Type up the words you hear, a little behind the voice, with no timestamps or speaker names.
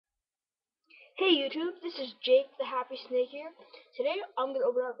Hey YouTube, this is Jakethehappysnake here. Today I'm going to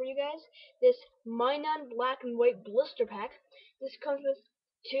open up for you guys this minun black and white blister pack. This comes with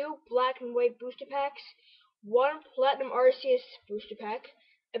 2 black and white booster packs, 1 platinum RCS booster pack,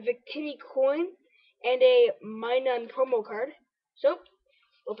 a Victini coin, and a minun promo card. So,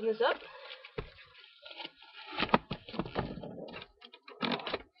 open this up.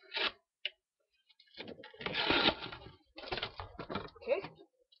 Okay.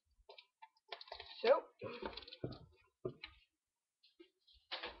 So,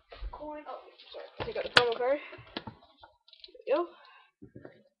 coin. Oh, sorry. Take out the promo card. There we go.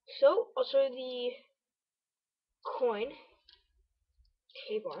 So, I'll show you the coin.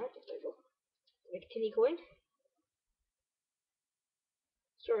 Tape on it. There we go. Victini coin.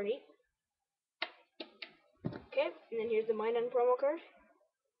 Sort of neat. Okay, and then here's the minun promo card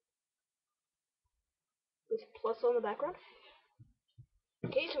with plus on the background.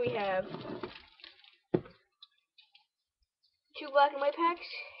 Okay, so we have 2 black and white packs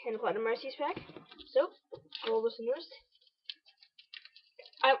and a platinum RCS pack. So, roll this in yours.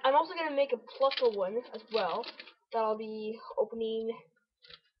 I'm also going to make a plusle one as well that I'll be opening,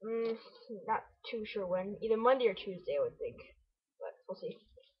 not too sure when, either Monday or Tuesday I would think, but we'll see.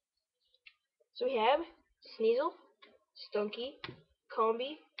 So we have Sneasel, Stunky,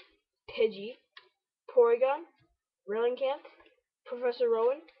 Combi, Pidgey, Porygon, Rillincamp, Professor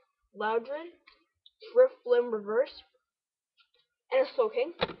Rowan, Loudred, Drifblim Reverse, and a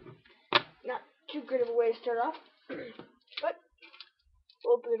Slowking. Not too good of a way to start off, but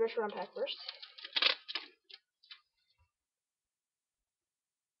we'll open the restaurant pack first.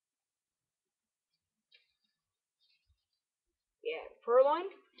 Yeah, Purloin,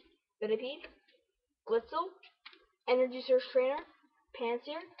 Venipede, Glitzel, Energy Surge Trainer,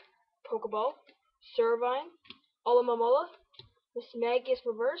 Pansear, Pokeball, Servine, Alomomola, Mismagius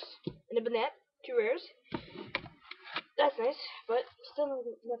Reverse, and a Banette, 2 rares. That's nice, but still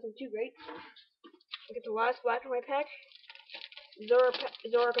nothing too great. We'll get the last black and white pack.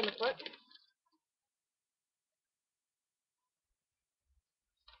 Zoroark on the front.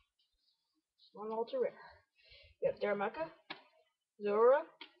 One ultra rare. We have Darumaka, Zora,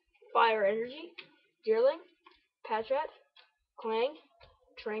 Fire Energy, Deerling, Patrat, Clang,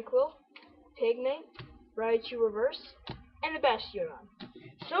 Tranquil, Pignate, Raichu Reverse, and a Bastionon.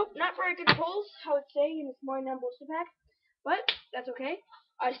 So, not very good pulls, I would say, in this minun blister pack, but that's okay.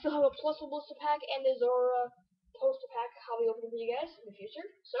 I still have a plusle blister pack and a Zora poster pack I'll be opening for you guys in the future,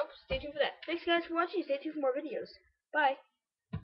 so stay tuned for that. Thanks guys for watching, stay tuned for more videos. Bye!